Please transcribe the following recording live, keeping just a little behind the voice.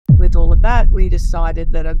that, we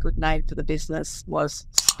decided that a good name for the business was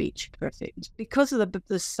Speech Perfect because of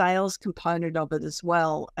the sales component of it as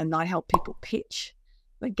well. And I help people pitch,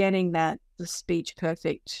 but getting the speech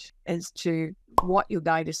perfect as to what you're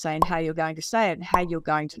going to say and how you're going to say it and how you're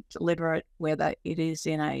going to deliver it, whether it is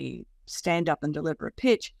in a stand up and deliver a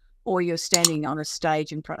pitch or you're standing on a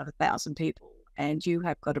stage in front of 1,000 people and you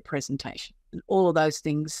have got a presentation and all of those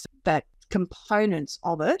things, that components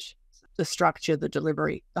of it, the structure, the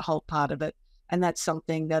delivery, the whole part of it. And that's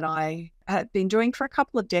something that I have been doing for a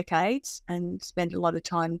couple of decades and spend a lot of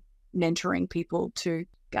time mentoring people to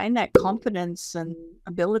gain that confidence and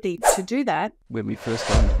ability to do that. When we first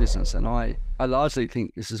got into business, and I largely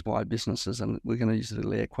think this is why businesses, and we're going to use the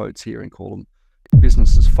little air quotes here and call them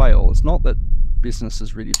businesses, fail. It's not that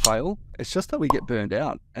businesses really fail. It's just that we get burned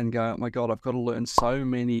out and go, oh my God, I've got to learn so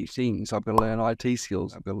many things. I've got to learn IT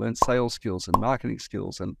skills. I've got to learn sales skills and marketing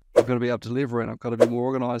skills, and I've got to be able to deliver, and I've got to be more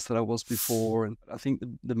organized than I was before. And I think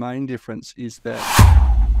the main difference is that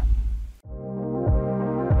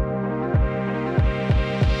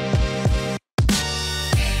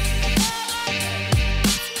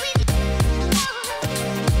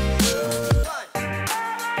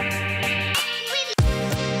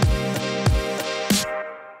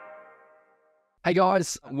Hey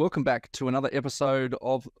guys, welcome back to another episode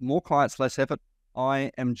of More Clients, Less Effort.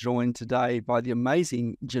 I am joined today by the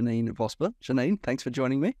amazing Janeen Vosper. Janeen, thanks for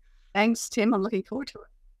joining me. Thanks, Tim. I'm looking forward to it.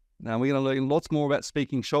 Now, we're going to learn lots more about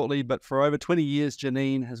speaking shortly, but for over 20 years,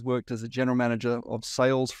 Janeen has worked as a general manager of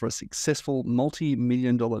sales for a successful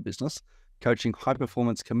multi-million-dollar business, coaching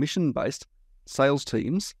high-performance commission-based sales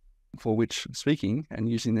teams, for which speaking and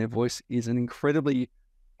using their voice is an incredibly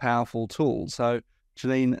powerful tool. So,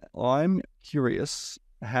 Janeen, I'm curious,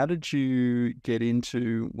 how did you get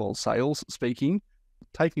into, sales, speaking?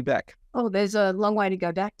 Take me back. Oh, there's a long way to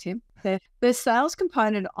go back, Tim. The sales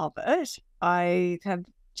component of it, I have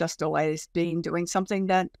just always been doing something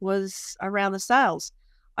that was around the sales.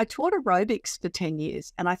 I taught aerobics for 10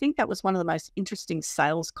 years, and I think that was one of the most interesting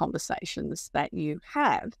sales conversations that you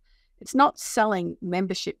have. It's not selling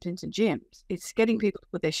membership into gyms. It's getting people to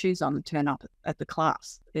put their shoes on and turn up at the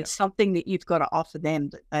class. It's something that you've got to offer them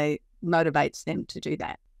that motivates them to do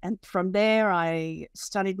that. And from there, I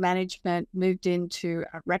studied management, moved into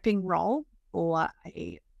a repping role for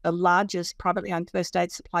the largest privately owned first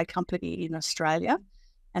aid supply company in Australia,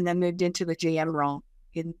 and then moved into the GM role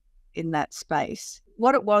in that space.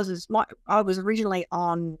 What it was is I was originally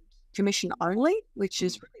on commission only, which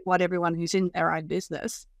is really what everyone who's in their own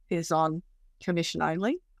business is on, commission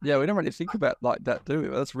only. Yeah, we don't really think about like that, do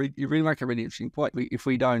we? You really make a really interesting point. If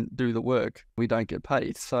we don't do the work, we don't get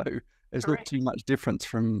paid. So there's not too much difference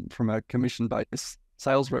from a commission-based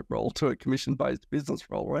sales rep role to a commission-based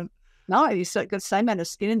business role, right? No, you've got the same amount of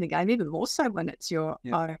skin in the game, even more so when it's your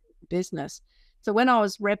own business. So when I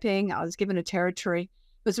was repping, I was given a territory. It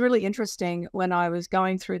was really interesting when I was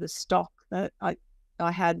going through the stock that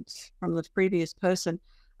I had from the previous person.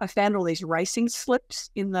 I found all these racing slips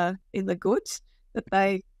in the goods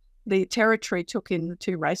that the territory took in the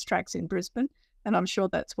 2 racetracks in Brisbane, and I'm sure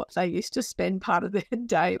that's what they used to spend part of their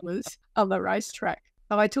day was on the racetrack.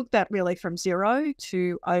 So I took that really from zero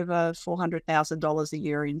to over $400,000 a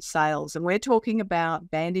year in sales, and we're talking about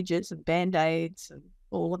bandages and Band-Aids and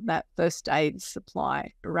all of that first aid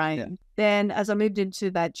supply range. Yeah. Then as I moved into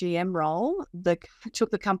that GM role, took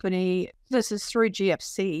the company, this is through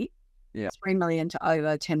GFC, $3 million to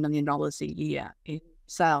over $10 million a year in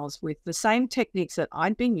sales with the same techniques that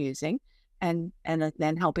I'd been using and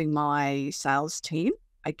then helping my sales team,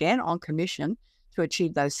 again, on commission to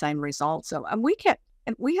achieve those same results. So, and we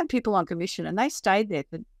had people on commission and they stayed there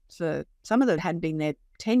for some of them had been there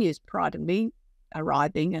 10 years prior to me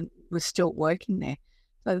arriving and was still working there.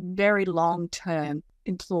 So very long-term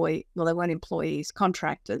employee, they weren't employees,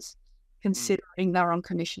 contractors, considering they're on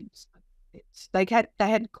commissions. They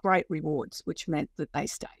had great rewards, which meant that they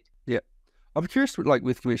stayed. Yeah. I'm curious,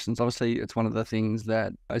 with commissions, obviously it's one of the things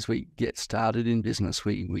that as we get started in business,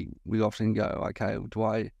 we often go, okay, do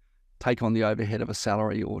I take on the overhead of a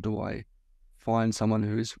salary or do I find someone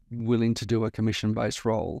who's willing to do a commission-based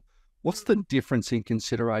role? What's the difference in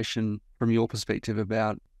consideration from your perspective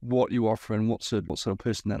about what you offer and what sort of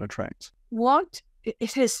person that attracts?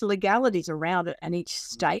 It has legalities around it, and each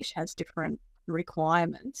state has different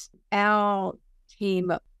requirements. Our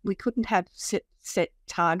team, we couldn't have set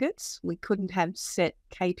targets. We couldn't have set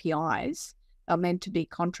KPIs. They're meant to be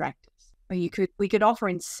contractors. We could offer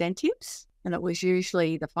incentives, and it was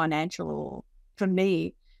usually the financial. Or for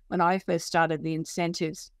me, when I first started, the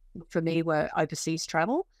incentives for me were overseas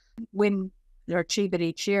travel. When they're achieved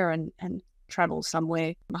each year and travel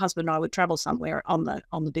somewhere. My husband and I would travel somewhere on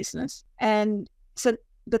the business. And so,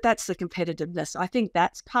 but that's the competitiveness. I think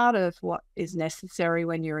that's part of what is necessary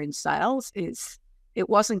when you're in sales. Is it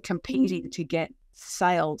wasn't competing to get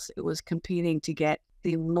sales, it was competing to get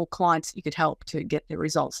the more clients you could help to get the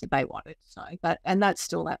results that they wanted. So and that's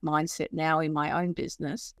still that mindset now in my own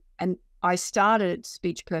business. And I started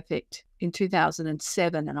Speech Perfect in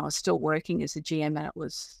 2007, and I was still working as a GM, and it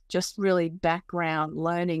was just really background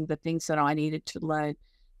learning the things that I needed to learn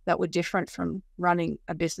that were different from running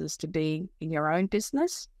a business to being in your own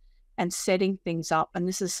business and setting things up. And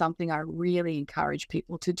this is something I really encourage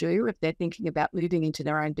people to do if they're thinking about moving into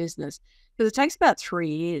their own business, because it takes about 3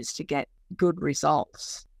 years to get good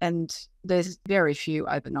results. And there's very few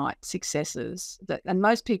overnight successes and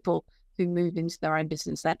most people who move into their own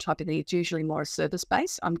business, that type of thing, it's usually more a service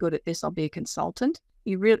base. I'm good at this, I'll be a consultant.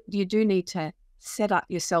 You do need to set up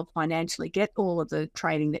yourself financially, get all of the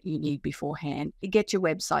training that you need beforehand, get your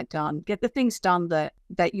website done, get the things done that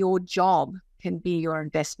your job can be your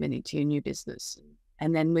investment into your new business.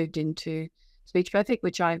 And then moved into Speech Perfect,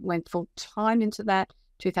 which I went full time into that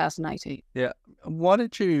 2018. Yeah. Why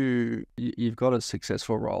did you've got a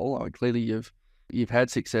successful role? I mean, clearly you've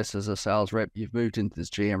had success as a sales rep, you've moved into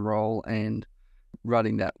this GM role and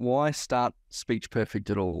running that. Why start Speech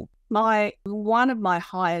Perfect at all? One of my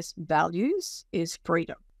highest values is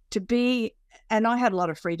freedom. And I had a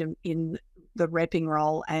lot of freedom in the repping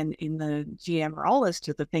role and in the GM role as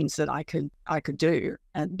to the things that I could do.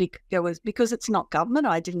 And because it's not government,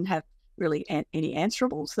 I didn't have really any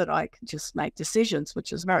answerables, that I could just make decisions,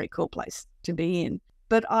 which is a very cool place to be in.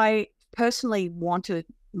 But I personally wanted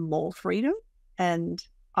more freedom, and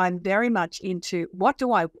I'm very much into what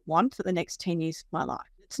do I want for the next 10 years of my life.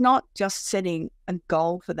 It's not just setting a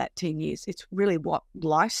goal for that 10 years. It's really what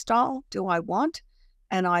lifestyle do I want?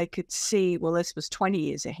 And I could see, well, this was 20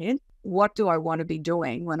 years ahead. What do I want to be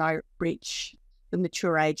doing when I reach the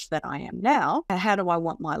mature age that I am now? And how do I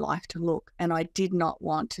want my life to look? And I did not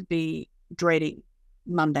want to be dreading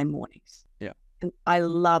Monday mornings. Yeah. And I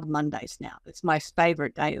love Mondays now. It's my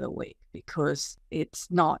favorite day of the week because it's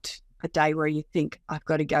not a day where you think I've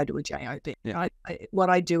got to go to a job. Yeah. What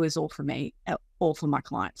I do is all for me, all for my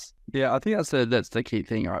clients. Yeah, I think that's the key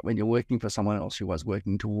thing, right? When you're working for someone else, you're always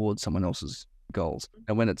working towards someone else's goals.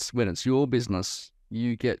 And when it's your business,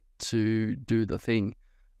 you get to do the thing.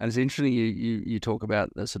 And it's interesting you talk about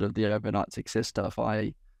the sort of the overnight success stuff.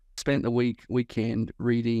 I spent the weekend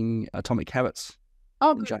reading Atomic Habits.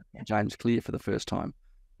 Oh, James Clear for the first time.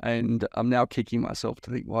 And I'm now kicking myself to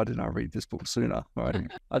think, why didn't I read this book sooner?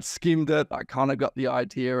 Right? I skimmed it. I kind of got the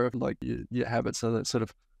idea of like your habits are that sort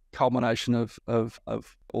of culmination of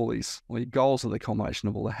all these, well, your goals are the culmination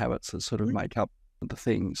of all the habits that sort of make up the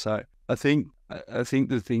thing. So I think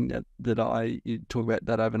the thing that you talk about,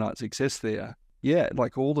 that overnight success there, yeah,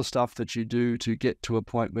 like all the stuff that you do to get to a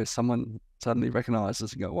point where someone suddenly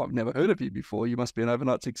recognizes and go, well, I've never heard of you before. You must be an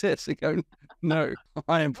overnight success. You go, no,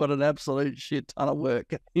 I have put an absolute shit ton of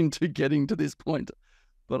work into getting to this point.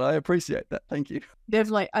 But I appreciate that. Thank you.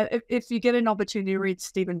 Definitely. If you get an opportunity to read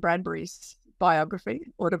Stephen Bradbury's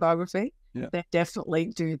autobiography, yeah, then definitely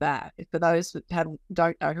do that. For those that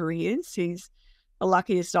don't know who he is, he's the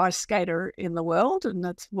luckiest ice skater in the world. And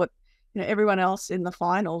that's what, everyone else in the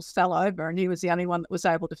finals fell over, and he was the only one that was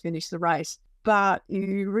able to finish the race. But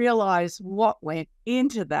you realize what went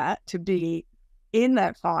into that to be in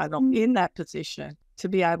that final, in that position, to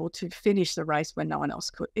be able to finish the race when no one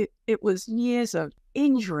else could. It was years of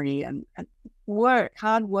injury and work,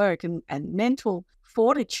 hard work and mental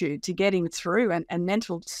fortitude to get him through, and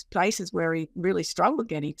mental spaces where he really struggled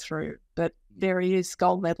getting through. But there he is,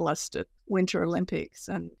 gold medalist at Winter Olympics.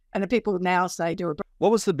 And the people now say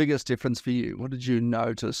What was the biggest difference for you? What did you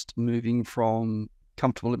notice moving from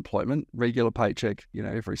comfortable employment, regular paycheck,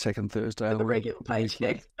 every second Thursday, the regular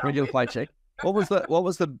paycheck. What was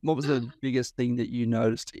the biggest thing that you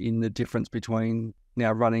noticed in the difference between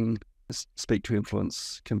now running Speak to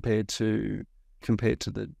Influence compared to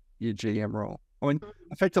your GM role? I mean,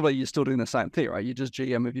 effectively, you're still doing the same thing, right? You're just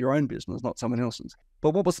GM of your own business, not someone else's.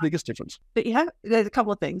 But what was the biggest difference? But there's a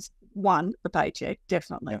couple of things. One, the paycheck,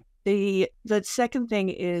 definitely. Yeah. The second thing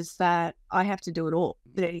is that I have to do it all.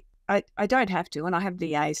 I don't have to, and I have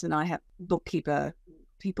VAs and I have bookkeeper,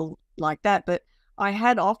 people like that, but I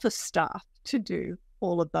had office staff to do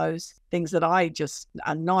all of those things that I just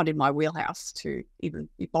are not in my wheelhouse to even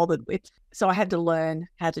be bothered with. So I had to learn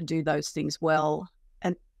how to do those things well.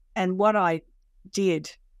 And what I did,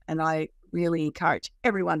 and I really encourage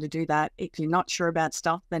everyone to do that, if you're not sure about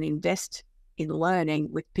stuff, then invest in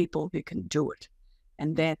learning with people who can do it.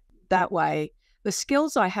 And then that way, the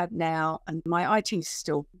skills I have now, and my IT is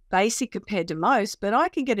still basic compared to most, but I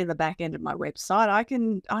can get in the back end of my website. I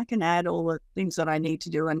can add all the things that I need to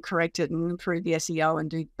do and correct it and improve the SEO and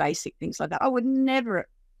do basic things like that. I would never, I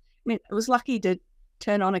mean, I was lucky to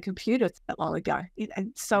turn on a computer that long ago.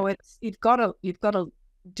 And so you've got to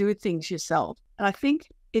do things yourself. And I think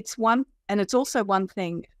it's also one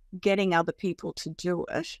thing getting other people to do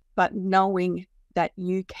it, but knowing that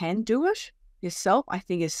you can do it yourself, I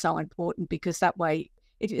think is so important, because that way,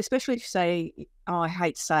 especially if you say, oh, I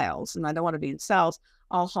hate sales and I don't want to be in sales,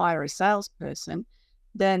 I'll hire a salesperson,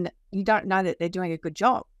 then you don't know that they're doing a good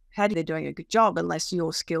job. How do they doing a good job unless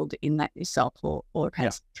you're skilled in that yourself or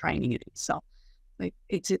has training in it yourself?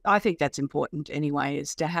 I think that's important anyway,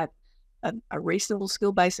 is to have a reasonable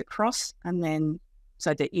skill base across, and then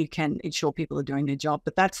so that you can ensure people are doing their job.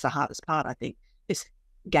 But that's the hardest part, I think, is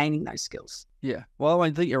gaining those skills. Yeah. Well,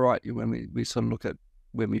 I think you're right when we sort of look at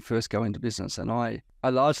when we first go into business. And I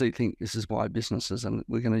largely think this is why businesses, and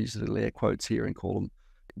we're going to use the air quotes here and call them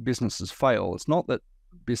businesses, fail. It's not that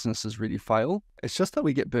businesses really fail. It's just that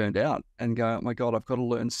we get burned out and go, oh my God, I've got to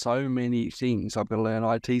learn so many things. I've got to learn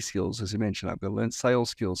IT skills, as you mentioned. I've got to learn sales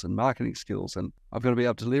skills and marketing skills, and I've got to be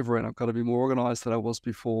able to deliver, and I've got to be more organized than I was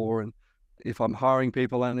before. And if I'm hiring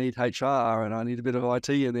people, I need HR and I need a bit of IT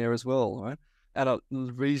in there as well, right? And a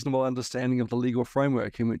reasonable understanding of the legal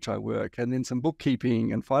framework in which I work, and then some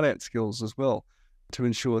bookkeeping and finance skills as well to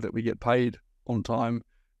ensure that we get paid on time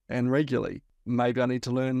and regularly. Maybe I need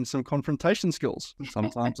to learn some confrontation skills.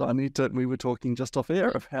 Sometimes we were talking just off air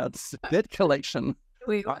of how it's debt collection,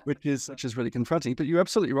 which is really confronting. But you're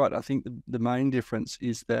absolutely right. I think the main difference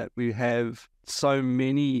is that we have so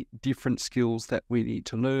many different skills that we need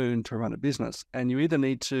to learn to run a business. And you either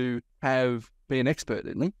need to be an expert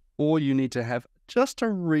in them, or you need to have just a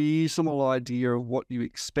reasonable idea of what you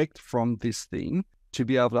expect from this thing to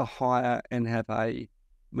be able to hire and have a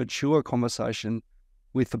mature conversation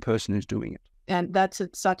with the person who's doing it. And that's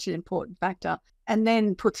such an important factor. And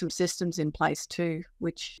then put some systems in place too,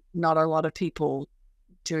 which not a lot of people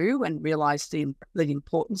do and realize the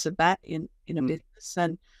importance of that in a business.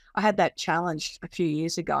 And I had that challenge a few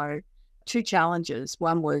years ago, 2 challenges.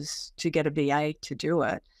 One was to get a VA to do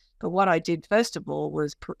it. But what I did, first of all,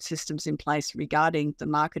 was put systems in place regarding the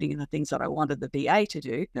marketing and the things that I wanted the VA to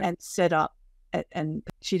do, and set up, and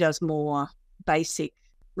she does more basic,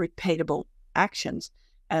 repeatable actions.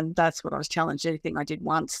 And that's what I was challenged. Anything I did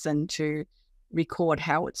once, then to record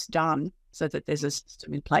how it's done so that there's a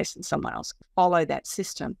system in place and someone else can follow that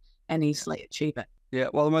system and easily achieve it. Yeah,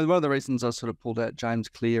 well, one of the reasons I sort of pulled out James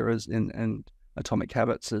Clear and Atomic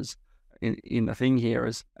Habits is in the thing here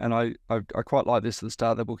is, and I quite like this at the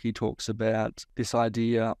start of the book, he talks about this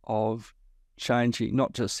idea of changing,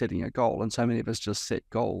 not just setting a goal. And so many of us just set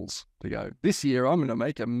goals to go, this year I'm going to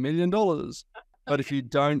make $1 million. But if you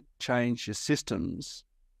don't change your systems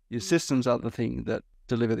are the thing that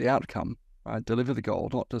deliver the outcome, right? Deliver the goal,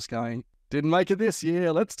 not just going, didn't make it this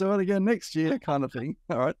year, let's do it again next year kind of thing.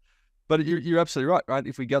 All right. But you're absolutely right, right?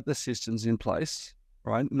 If we got the systems in place,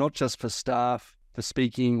 right, not just for staff, for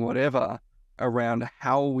speaking, whatever, around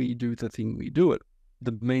how we do the thing we do it,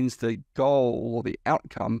 that means the goal or the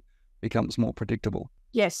outcome becomes more predictable.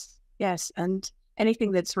 Yes. And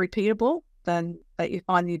anything that's repeatable, then that you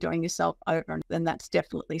find you're doing yourself over, then that's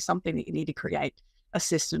definitely something that you need to create a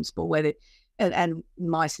systems for. And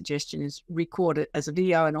my suggestion is record it as a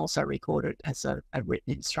video and also record it as a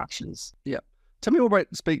written instructions. Yeah. Tell me more about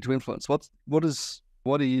Speak to Influence. What is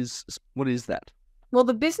that? Well,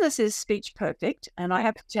 the business is Speech Perfect, and I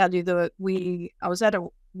have to tell you that I was at a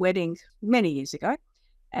wedding many years ago,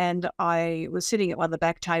 and I was sitting at one of the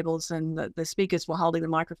back tables, and the speakers were holding the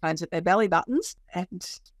microphones at their belly buttons, and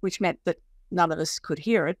which meant that none of us could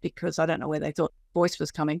hear it because I don't know where they thought voice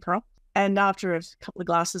was coming from. And after a couple of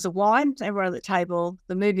glasses of wine, everyone at the table,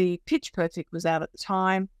 the movie Pitch Perfect was out at the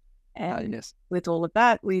time. And with all of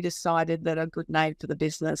that, we decided that a good name for the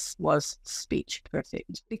business was Speech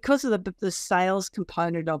Perfect because of the sales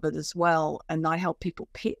component of it as well. And I help people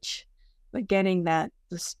pitch, but getting the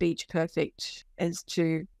speech perfect as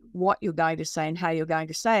to what you're going to say and how you're going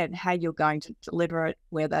to say it and how you're going to deliver it,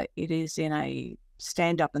 whether it is in a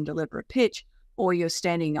stand up and deliver a pitch or you're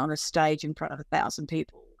standing on a stage in front of 1,000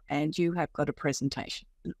 people and you have got a presentation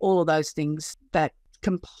and all of those things, that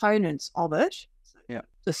components of it.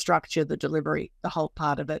 The structure, the delivery, the whole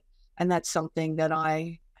part of it. And that's something that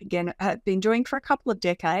I, again, have been doing for a couple of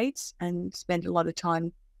decades and spend a lot of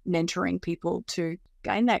time mentoring people to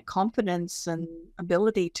gain that confidence and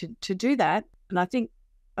ability to do that. And I think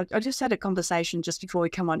I just had a conversation just before we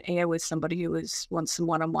come on air with somebody who wants some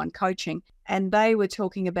one-on-one coaching, and they were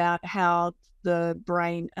talking about how the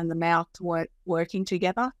brain and the mouth weren't working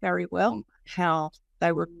together very well, how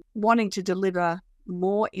they were wanting to deliver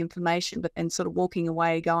more information, but then sort of walking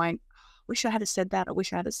away going, wish I had said that, I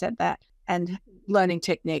wish I had said that, and learning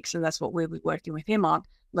techniques. And that's what we'll be working with him on,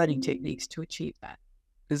 learning techniques to achieve that.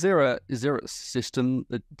 Is there a system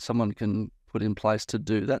that someone can put in place to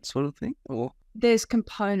do that sort of thing? Or there's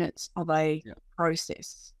components of a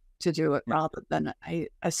process to do it rather than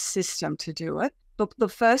a system to do it. But the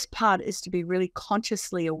first part is to be really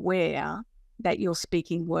consciously aware that you're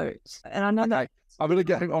speaking words. And I know that I'm going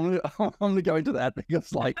to go into that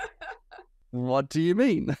because, like, what do you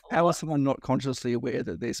mean? How is someone not consciously aware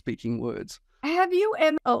that they're speaking words? Have you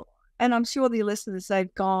ever? Oh, and I'm sure the listeners,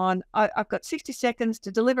 they've gone, I've got 60 seconds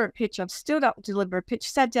to deliver a pitch. I've stood up to deliver a pitch,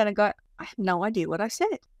 sat down and go, I have no idea what I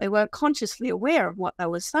said. They weren't consciously aware of what they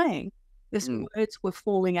were saying. These words were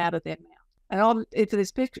falling out of their mouth. And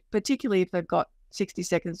particularly if they've got 60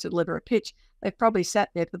 seconds to deliver a pitch, they've probably sat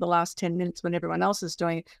there for the last 10 minutes when everyone else is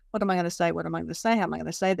doing it. What am I going to say? What am I going to say? How am I going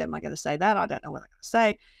to say that? Am I going to say that? I don't know what I'm going to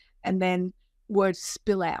say. And then words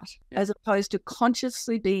spill out as opposed to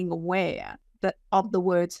consciously being aware that of the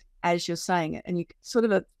words as you're saying it. And you sort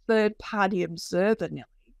of a third party observer, Nelly.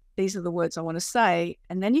 These are the words I want to say.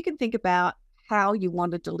 And then you can think about how you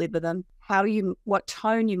want to deliver them, what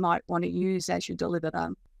tone you might want to use as you deliver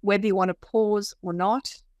them, whether you want to pause or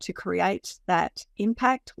not to create that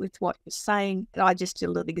impact with what you're saying. I just did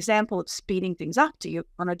a little example of speeding things up. Do you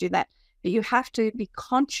want to do that? But you have to be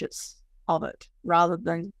conscious of it rather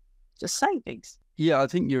than just saying things. Yeah, I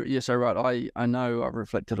think you're so right. I know I've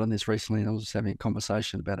reflected on this recently, and I was just having a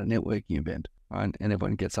conversation about a networking event, right? And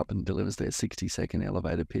everyone gets up and delivers their 60-second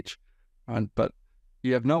elevator pitch, right? But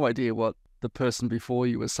you have no idea what the person before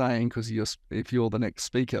you was saying if you're the next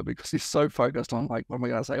speaker, because you're so focused on, like, what am I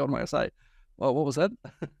going to say? What am I going to say? Well, what was that?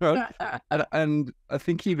 Right? and I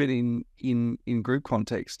think even in group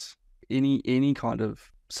context, any kind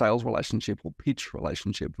of sales relationship or pitch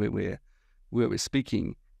relationship where we're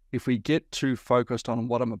speaking, if we get too focused on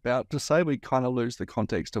what I'm about to say, we kind of lose the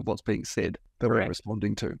context of what's being said that we're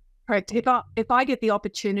responding to. Correct. If I get the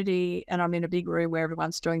opportunity and I'm in a big room where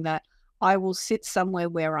everyone's doing that, I will sit somewhere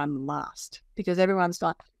where I'm last because everyone's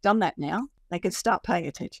done that now. They can start paying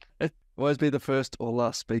attention. Always be the first or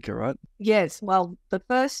last speaker, right? Yes. Well,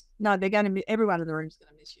 everyone in the room is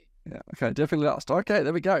going to miss you. Yeah. Okay. Definitely last. Okay.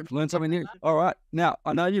 There we go. Learn something new. All right. Now,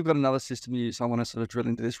 I know you've got another system you use. So I want to sort of drill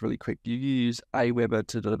into this really quick. You use Aweber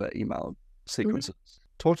to deliver email sequences.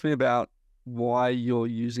 Talk to me about why you're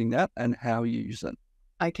using that and how you use it.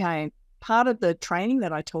 Okay. Part of the training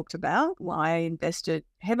that I talked about, I invested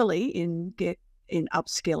heavily in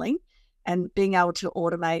upskilling and being able to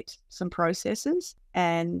automate some processes.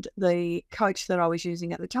 And the coach that I was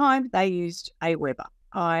using at the time, they used Aweber.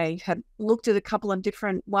 I had looked at a couple of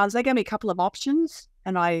different ones. They gave me a couple of options,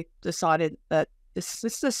 and I decided that this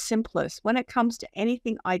is the simplest. When it comes to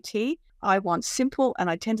anything IT, I want simple, and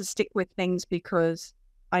I tend to stick with things because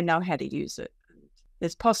I know how to use it.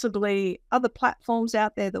 There's possibly other platforms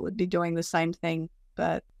out there that would be doing the same thing,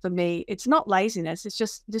 but for me, it's not laziness. It's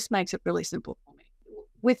just makes it really simple for me.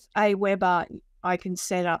 With Aweber, I can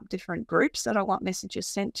set up different groups that I want messages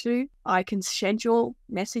sent to. I can schedule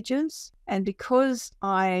messages. And because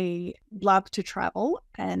I love to travel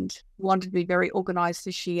and wanted to be very organized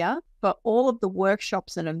this year, for all of the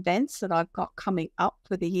workshops and events that I've got coming up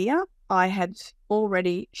for the year, I had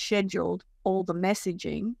already scheduled all the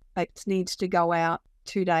messaging that needs to go out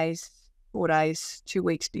 2 days, 4 days, 2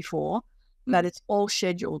 weeks before, that it's all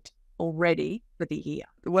scheduled already for the year.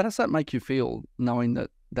 What does that make you feel, knowing that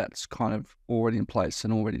that's kind of already in place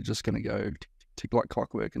and already just going to go tick like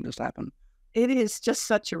clockwork and just happen? It is just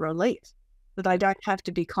such a relief that I don't have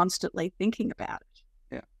to be constantly thinking about it.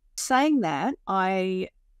 Yeah. Saying that, I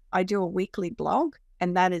do a weekly blog,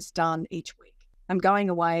 and that is done each week. I'm going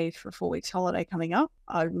away for a 4 weeks holiday coming up.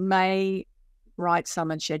 I may write some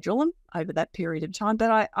and schedule them over that period of time,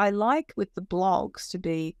 but I like with the blogs to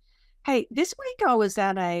be, hey, this week I was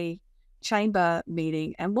at a chamber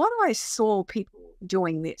meeting and I saw people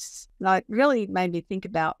doing this. And it really made me think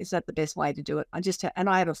about, is that the best way to do it?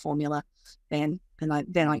 I have a formula then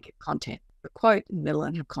I get content, the quote in the middle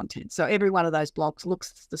and have content. So every one of those blogs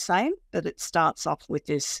looks the same, but it starts off with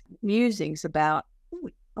this musings about,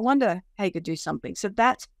 I wonder how you could do something. So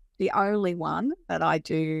that's the only one that I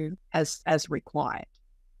do as required.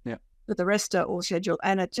 Yeah. But the rest are all scheduled,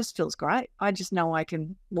 and it just feels great. I just know I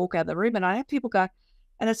can walk out of the room, and I have people go,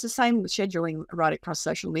 and it's the same with scheduling right across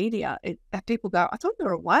social media. People go, I thought you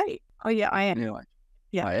were away. Oh yeah, I am.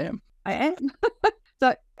 Yeah, I am. I am.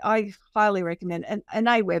 So I highly recommend, and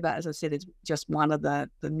Aweber, as I said, is just one of the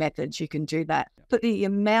methods you can do that. But the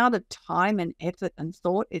amount of time and effort and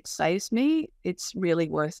thought it saves me, it's really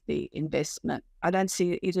worth the investment. I don't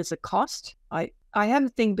see it as a cost. I have a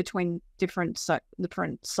thing between different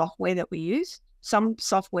software that we use. Some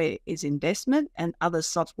software is investment and other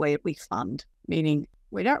software we fund, meaning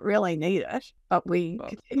we don't really need it, but we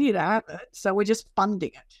continue to have it. So we're just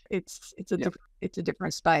funding it. It's a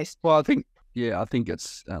different space. Well, I think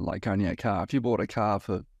it's like owning a car. If you bought a car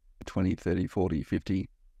for $20, $30, $40, $50,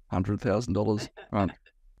 $100,000, right,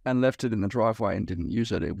 and left it in the driveway and didn't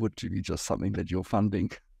use it, it would be just something that you're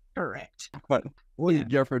funding. Correct. But you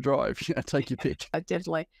go for a drive, take your pick.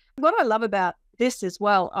 Definitely. What I love about this as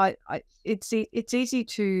well, it's easy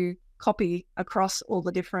to copy across all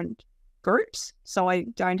the different groups, so I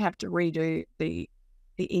don't have to redo the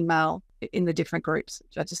email in the different groups.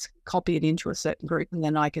 I just copy it into a certain group and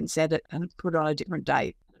then I can set it and put it on a different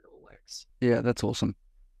date and it all works. Yeah, that's awesome.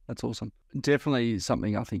 That's awesome. Definitely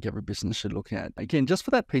something I think every business should look at. Again, just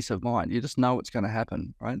for that peace of mind, you just know it's going to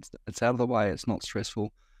happen, right? It's out of the way. It's not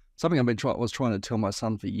stressful. Something I was trying to tell my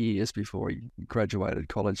son for years before he graduated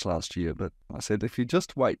college last year. But I said, if you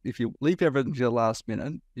just wait, if you leave everything to the last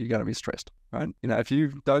minute, you're going to be stressed, right? If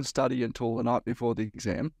you don't study until the night before the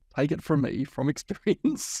exam, take it from me, from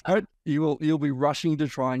experience, right? You'll be rushing to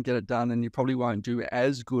try and get it done, and you probably won't do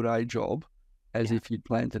as good a job as if you'd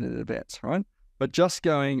planned it in advance, right? But just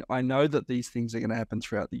going, I know that these things are going to happen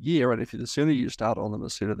throughout the year, and the sooner you start on them, the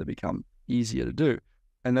sooner they become easier to do.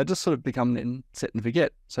 And they just sort of become then set and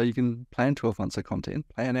forget. So you can plan 12 months of content,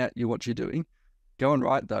 plan out what you're doing, go and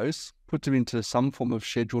write those, put them into some form of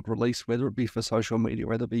scheduled release, whether it be for social media,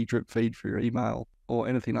 whether it be drip feed for your email or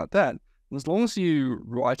anything like that. And as long as you're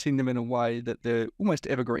writing them in a way that they're almost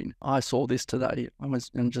evergreen. I saw this today.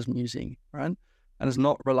 I'm just musing, right? And it's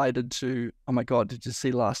not related to, oh my God, did you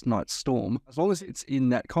see last night's storm? As long as it's in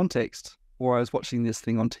that context, or I was watching this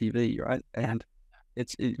thing on TV, right? And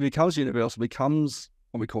it becomes universal, becomes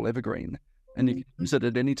what we call evergreen. And you can use it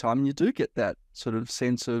at any time, and you do get that sort of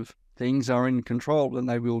sense of things are in control and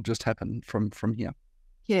they will just happen from here.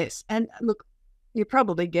 Yes. And look, you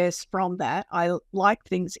probably guessed from that, I like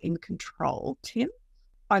things in control, Tim.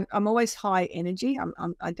 I'm always high energy.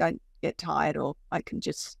 I don't get tired, or I can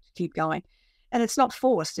just keep going. And it's not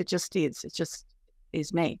forced. It just is. It just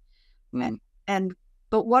is me.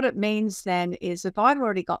 But what it means then is if I've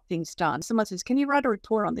already got things done, someone says, can you write a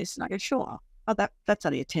report on this? And I go, sure. Oh, that's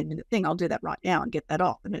only a 10-minute thing. I'll do that right now and get that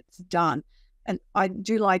off, and it's done. And I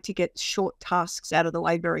do like to get short tasks out of the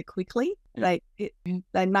way very quickly. They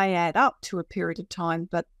may add up to a period of time,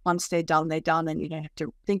 but once they're done, and you don't have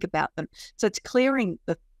to think about them. So it's clearing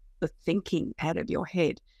the thinking out of your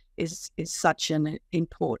head is such an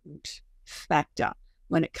important factor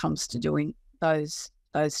when it comes to doing those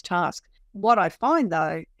tasks. What I find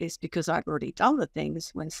though is, because I've already done the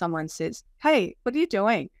things, when someone says, hey, what are you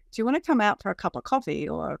doing? Do you want to come out for a cup of coffee?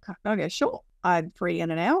 Or I go, sure, I'm free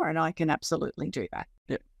in an hour and I can absolutely do that.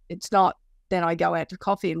 Yeah. It's not then I go out to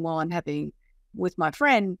coffee and while I'm having with my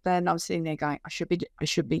friend, then I'm sitting there going, I should be.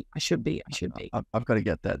 I've got to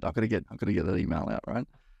get that. I've got to get that email out, right?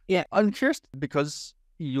 Yeah. I'm curious, because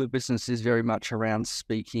your business is very much around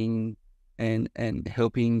speaking and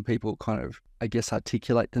helping people kind of, I guess,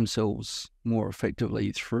 articulate themselves more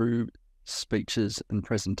effectively through speeches and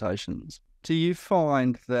presentations. Do you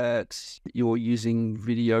find that you're using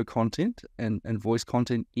video content and voice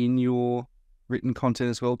content in your written content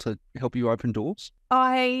as well to help you open doors?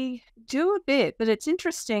 I do a bit, but it's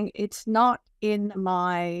interesting. It's not in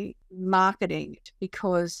my marketing,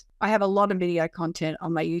 because I have a lot of video content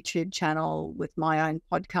on my YouTube channel with my own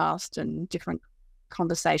podcast and different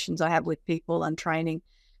conversations I have with people and training.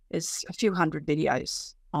 There's a few hundred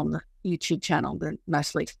videos on the YouTube channel. They're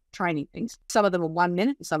mostly training things. Some of them are 1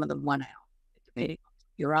 minute and some of them 1 hour, depending on what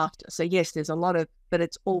you're after. So yes, there's a lot of, but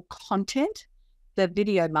it's all content. The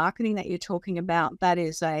video marketing that you're talking about, that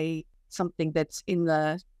is something that's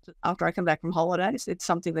after I come back from holidays, it's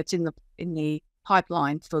something that's in the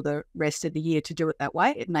pipeline for the rest of the year to do it that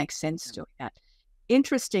way. It makes sense doing that.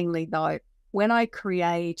 Interestingly though, when I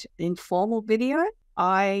create informal video,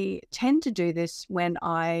 I tend to do this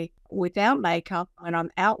without makeup, when I'm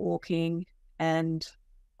out walking, and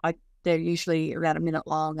they're usually around a minute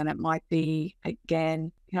long, and it might be,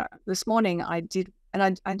 again, this morning I did,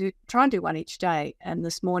 and I do try and do one each day. And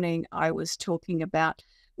this morning I was talking about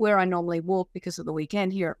where I normally walk because of the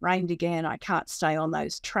weekend. Here it rained again. I can't stay on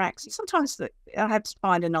those tracks. Sometimes I have to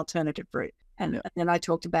find an alternative route. And then I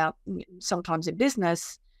talked about sometimes in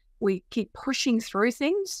business, we keep pushing through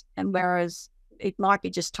things, and whereas it might be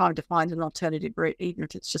just time to find an alternative route, even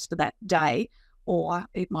if it's just for that day, or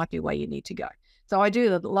it might be where you need to go. So I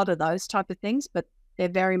do a lot of those type of things, but they're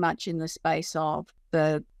very much in the space of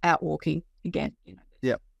the out walking again.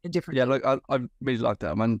 Yeah. A different. Yeah, look, I really like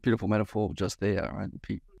that. Beautiful metaphor just there, right?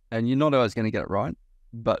 And you're not always going to get it right,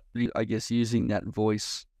 but I guess using that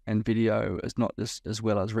voice and video as not just as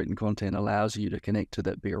well as written content allows you to connect to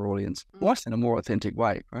that bigger audience, almost in a more authentic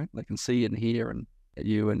way, right? They can see and hear and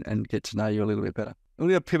you and get to know you a little bit better. We're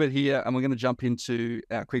going to pivot here and we're going to jump into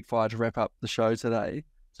our quick fire to wrap up the show today.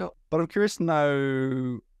 But I'm curious to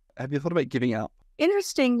know, have you thought about giving up?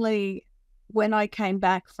 Interestingly, when I came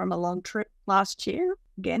back from a long trip last year,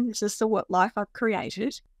 again, this is the what life I've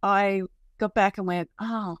created, I got back and went,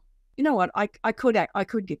 oh, you know what, I could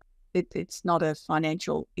give it. It's not a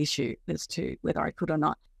financial issue as to whether I could or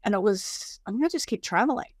not. And it was, I'm going to just keep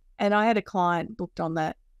traveling. And I had a client booked on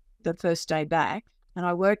the first day back, and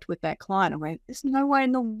I worked with that client and went, there's no way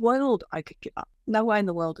in the world I could give up. No way in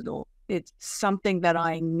the world at all. It's something that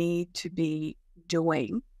I need to be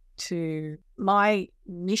doing. To my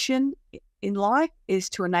mission in life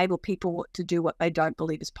is to enable people to do what they don't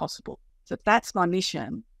believe is possible. So if that's my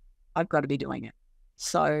mission, I've got to be doing it.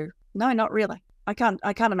 So no, not really. I can't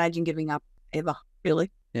imagine giving up ever,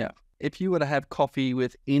 really. Yeah. If you were to have coffee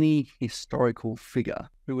with any historical figure,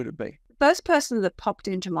 who would it be? The first person that popped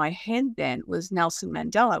into my head then was Nelson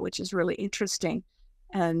Mandela, which is really interesting.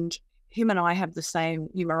 And him and I have the same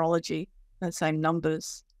numerology, the same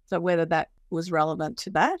numbers. So whether that was relevant to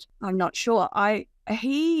that, I'm not sure.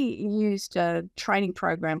 He used a training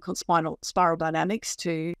program called Spiral Dynamics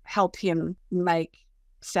to help him make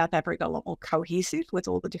South Africa a lot more cohesive with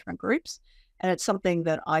all the different groups. And it's something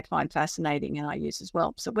that I find fascinating and I use as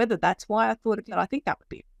well. So whether that's why I thought of it, I think that would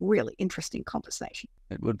be a really interesting conversation.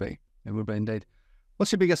 It would be. It would be indeed.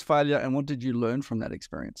 What's your biggest failure and what did you learn from that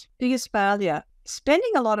experience? Biggest failure,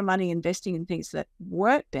 spending a lot of money investing in things that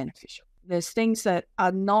weren't beneficial. There's things that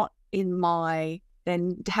are not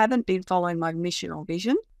haven't been following my mission or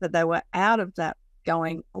vision, that they were out of that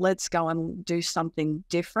going, let's go and do something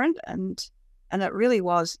different. And it really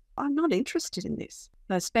was, I'm not interested in this.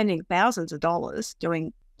 They're spending thousands of dollars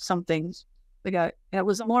doing something. They go, it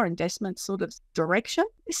was a more investment sort of direction.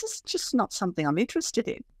 This is just not something I'm interested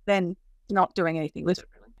in. Then not doing anything with it,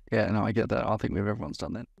 really. Yeah, no, I get that. I think everyone's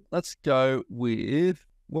done that. Let's go with,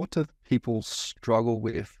 what do people struggle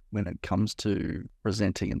with when it comes to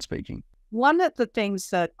presenting and speaking? One of the things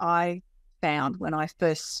that I found when I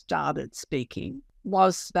first started speaking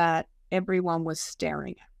was that everyone was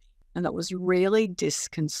staring at me, and that was really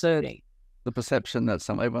disconcerting. The perception that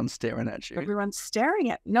everyone's staring at you. Everyone's staring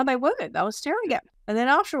at me. No, they weren't. They were staring at me. And then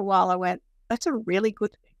after a while I went, that's a really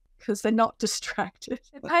good thing, because they're not distracted.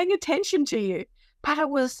 They're paying attention to you. But it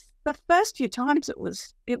was, the first few times it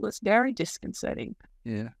was very disconcerting.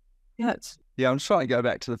 Yeah. Yeah, I'm just trying to go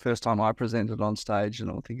back to the first time I presented on stage, and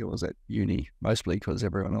I think it was at uni, mostly because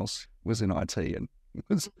everyone else was in IT and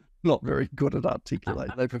was not very good at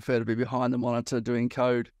articulating. They prefer to be behind the monitor doing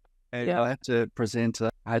code. And I had to present the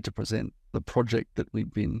project that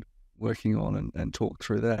we'd been working on and talk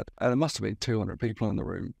through that. And it must have been 200 people in the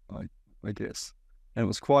room, I guess. And it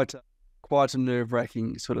was quite a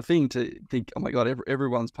nerve-wracking sort of thing to think, oh my God,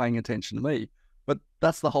 everyone's paying attention to me. But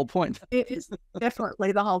that's the whole point. It is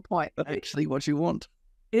definitely the whole point. That's actually what you want.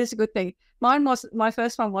 It is a good thing. My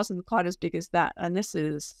first one wasn't quite as big as that. And this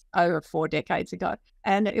is over 4 decades ago.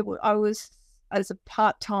 And I was, as a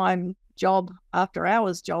part-time job, after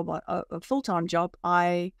hours job, a full-time job,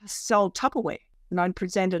 I sold Tupperware, and I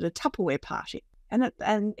presented a Tupperware party. And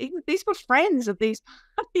these were friends of these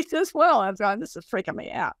parties as well. I was going, this is freaking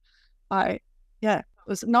me out. It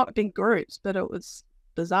was not big groups, but it was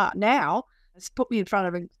bizarre. Now, it's put me in front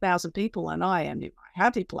of 1,000 people and I am in my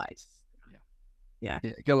happy place. Yeah.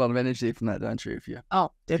 You get a lot of energy from that, don't you? If you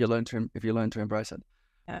learn to embrace it.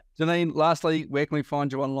 Yeah. Janeen, lastly, where can we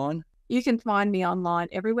find you online? You can find me online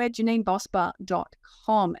everywhere,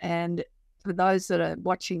 janeenvosper.com. And for those that are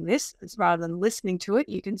watching this, rather than listening to it,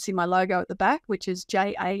 you can see my logo at the back, which is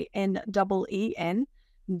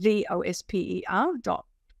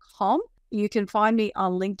JANEENVOSPER.com. You can find me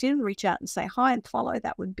on LinkedIn, reach out and say hi and follow.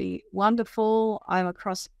 That would be wonderful. I'm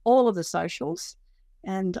across all of the socials,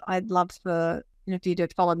 and I'd love for you to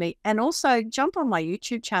follow me. And also jump on my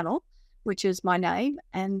YouTube channel, which is my name,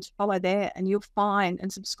 and follow there, and you'll find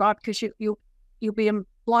and subscribe, because you'll be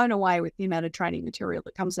blown away with the amount of training material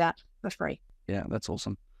that comes out for free. Yeah, that's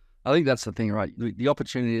awesome. I think that's the thing, right? The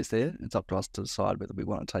opportunity is there. It's up to us to decide whether we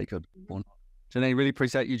want to take it or not. Janeen, really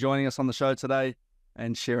appreciate you joining us on the show today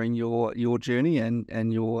and sharing your journey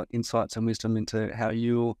and your insights and wisdom into how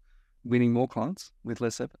you're winning more clients with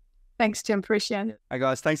less effort. Thanks, Tim. Appreciate it. Hey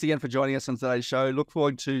guys, thanks again for joining us on today's show. Look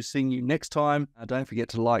forward to seeing you next time. Don't forget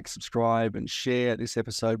to like, subscribe, and share this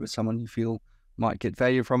episode with someone you feel might get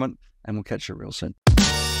value from it. And we'll catch you real soon.